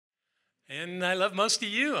And I love most of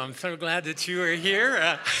you. I'm so glad that you are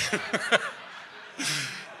here,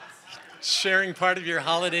 sharing part of your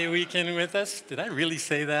holiday weekend with us. Did I really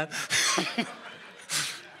say that?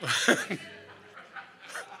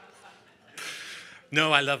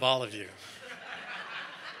 No, I love all of you.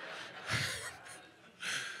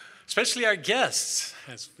 Especially our guests,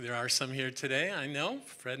 as there are some here today, I know.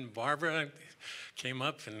 Fred and Barbara came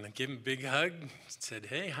up and gave him a big hug, said,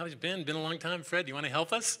 hey, how's it been? Been a long time, Fred, you want to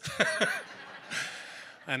help us?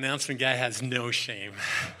 Announcement guy has no shame.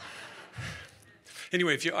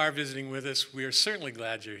 Anyway, if you are visiting with us, we are certainly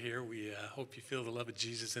glad you're here. We hope you feel the love of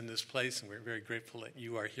Jesus in this place, and we're very grateful that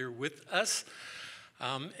you are here with us.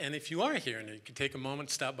 And if you are here, and you can take a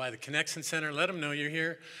moment, stop by the Connection Center, let them know you're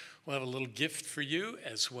here. We'll have a little gift for you,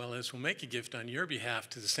 as well as we'll make a gift on your behalf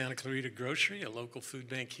to the Santa Clarita Grocery, a local food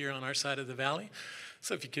bank here on our side of the valley.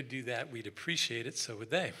 So if you could do that, we'd appreciate it. So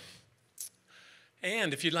would they.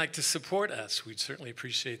 And if you'd like to support us, we'd certainly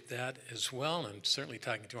appreciate that as well. I'm certainly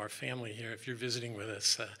talking to our family here. If you're visiting with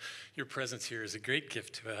us, your presence here is a great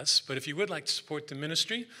gift to us. But if you would like to support the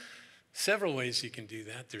ministry, several ways you can do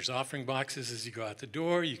that. There's offering boxes as you go out the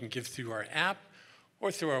door. You can give through our app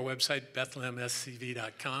or through our website,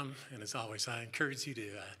 bethlehemscv.com. And as always, I encourage you to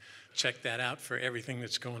check that out for everything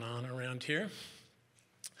that's going on around here.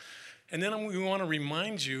 And then we want to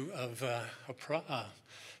remind you of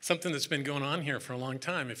something that's been going on here for a long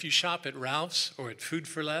time. If you shop at Ralph's or at Food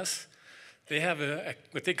for Less, they have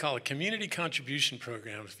what they call a community contribution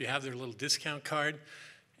program. If you have their little discount card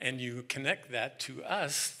and you connect that to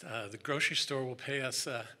us, the grocery store will pay us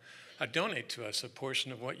donate to us a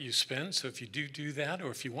portion of what you spend. So if you do that, or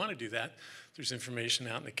if you want to do that, there's information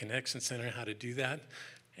out in the Connection Center how to do that.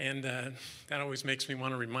 And that always makes me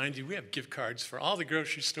want to remind you, we have gift cards for all the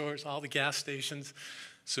grocery stores, all the gas stations.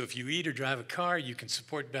 So if you eat or drive a car, you can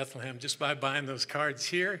support Bethlehem just by buying those cards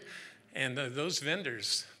here. And those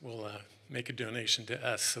vendors will make a donation to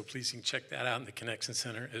us. So please, you can check that out in the Connection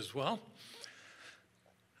Center as well.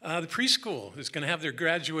 The preschool is going to have their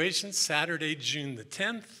graduation Saturday, June the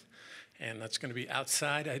 10th. And that's going to be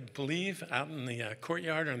outside, I believe, out in the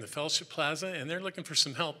courtyard or in the Fellowship Plaza. And they're looking for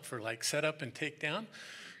some help for like setup and takedown.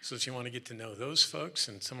 So if you want to get to know those folks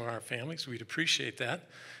and some of our families, we'd appreciate that.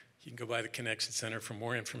 You can go by the Connection Center for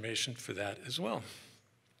more information for that as well.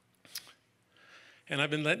 And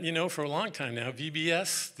I've been letting you know for a long time now,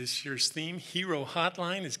 VBS, this year's theme, Hero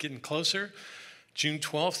Hotline, is getting closer. June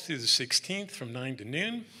 12th through the 16th from 9 to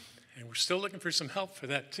noon. And we're still looking for some help for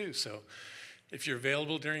that too. So if you're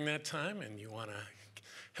available during that time and you want to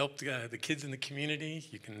help the kids in the community,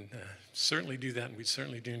 you can certainly do that, and we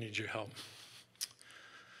certainly do need your help.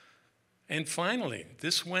 And finally,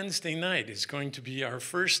 this Wednesday night is going to be our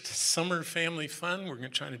first summer family fun. We're going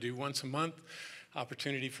to try to do once a month,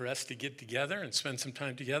 opportunity for us to get together and spend some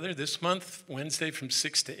time together. This month, Wednesday from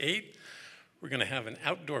 6 to 8, we're going to have an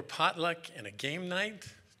outdoor potluck and a game night.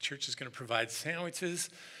 The church is going to provide sandwiches.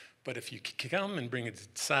 But if you can come and bring a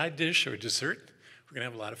side dish or a dessert, we're going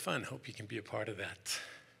to have a lot of fun. Hope you can be a part of that.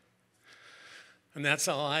 And that's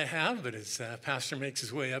all I have, but as Pastor makes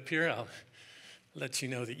his way up here, I'll let you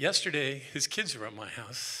know that yesterday his kids were at my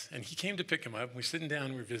house, and he came to pick him up. We're sitting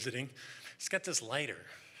down, we're visiting. He's got this lighter.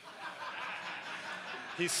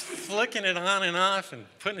 He's flicking it on and off and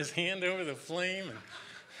putting his hand over the flame, and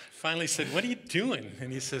finally said, what are you doing?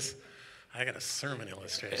 And he says, I got a sermon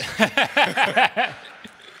illustration.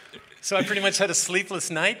 So I pretty much had a sleepless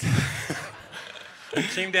night. I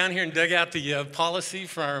came down here and dug out the policy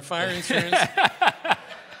for our fire insurance.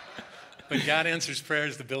 But God answers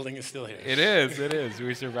prayers. The building is still here. It is.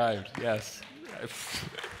 We survived, yes.